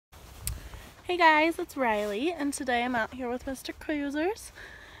Hey guys, it's Riley, and today I'm out here with Mr. Cruzers,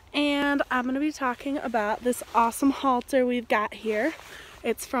 and I'm going to be talking about this awesome halter we've got here.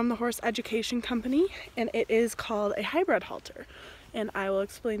 It's from the Horse Education Company, and it is called a hybrid halter, and I will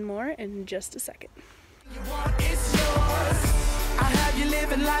explain more in just a second. It's yours. I have you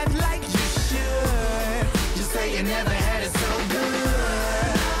living life like you should. Just say you never had it so good.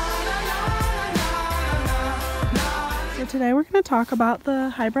 So today we're going to talk about the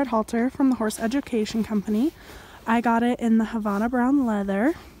hybrid halter from the Horse Education Company. I got it in the Havana brown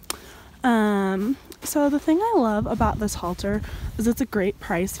leather. So the thing I love about this halter is it's a great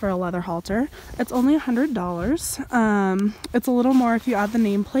price for a leather halter. It's only $100. It's a little more if you add the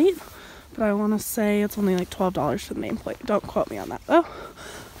nameplate, but I want to say it's only like $12 for the nameplate. Don't quote me on that though.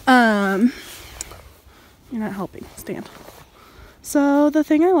 You're not helping. Stand. So the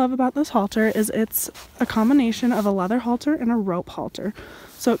thing I love about this halter is it's a combination of a leather halter and a rope halter.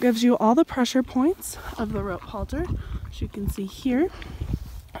 So it gives you all the pressure points of the rope halter, as you can see here,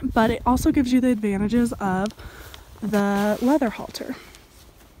 but it also gives you the advantages of the leather halter.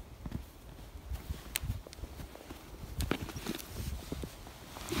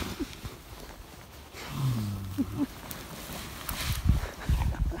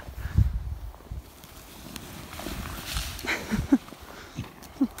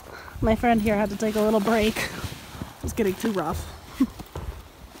 My friend here had to take a little break. It was getting too rough.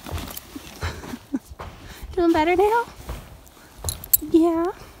 Doing better now? Yeah.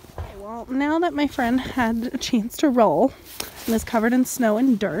 Okay, well, now that my friend had a chance to roll and is covered in snow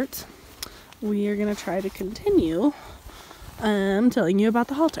and dirt, we are going to try to continue telling you about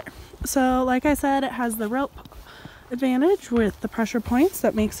the halter. So, like I said, it has the rope advantage with the pressure points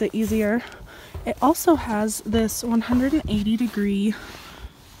that makes it easier. It also has this 180-degree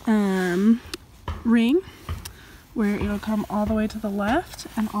ring where it'll come all the way to the left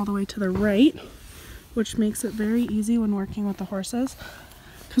and all the way to the right, which makes it very easy when working with the horses,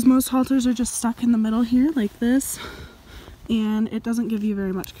 because most halters are just stuck in the middle here like this, and it doesn't give you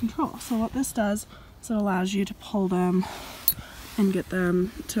very much control. So what this does is it allows you to pull them and get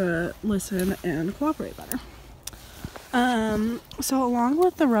them to listen and cooperate better. So along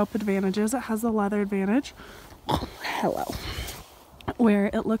with the rope advantages, it has the leather advantage. Hello. Where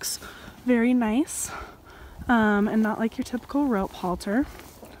it looks very nice and not like your typical rope halter.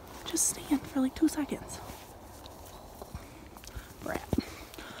 Just stand for like 2 seconds. Brat.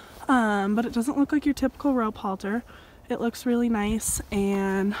 But it doesn't look like your typical rope halter. It looks really nice,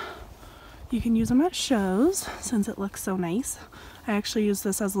 and you can use them at shows since it looks so nice. I actually use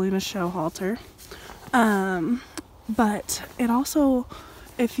this as Luna's show halter. But it also,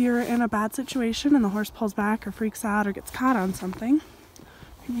 if you're in a bad situation and the horse pulls back or freaks out or gets caught on something,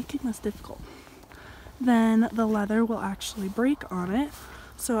 you're making this difficult, then the leather will actually break on it.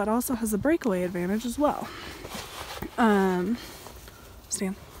 So it also has a breakaway advantage as well.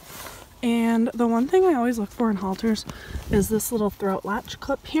 Stand. And the one thing I always look for in halters is this little throat latch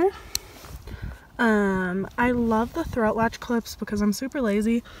clip here. I love the throat latch clips because I'm super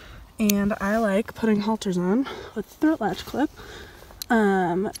lazy and I like putting halters on with the throat latch clip,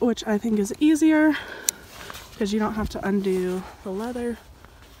 which I think is easier because you don't have to undo the leather.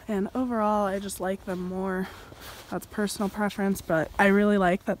 And overall, I just like them more. That's personal preference, but I really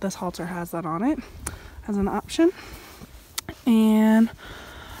like that this halter has that on it as an option. And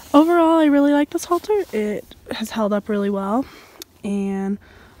overall, I really like this halter. It has held up really well, and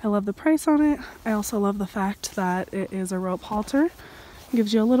I love the price on it. I also love the fact that it is a rope halter. It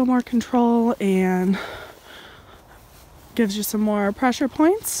gives you a little more control and gives you some more pressure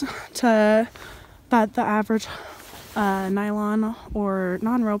points that the average nylon or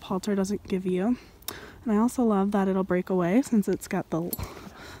non-rope halter doesn't give you. And I also love that it'll break away since it's got the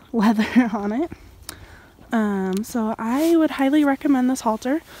leather on it. So I would highly recommend this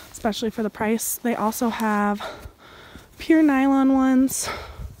halter, especially for the price. They also have pure nylon ones,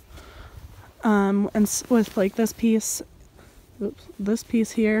 and with like this piece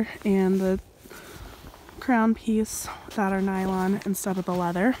here and the crown piece that are nylon instead of the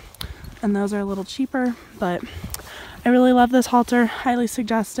leather, and those are a little cheaper, but I really love this halter. Highly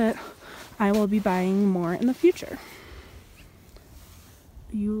suggest it. I will be buying more in the future.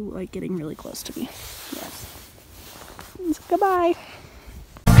 You like getting really close to me. Yes. Goodbye.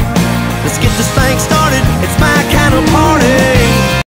 Let's get this thing started. It's my kind of party.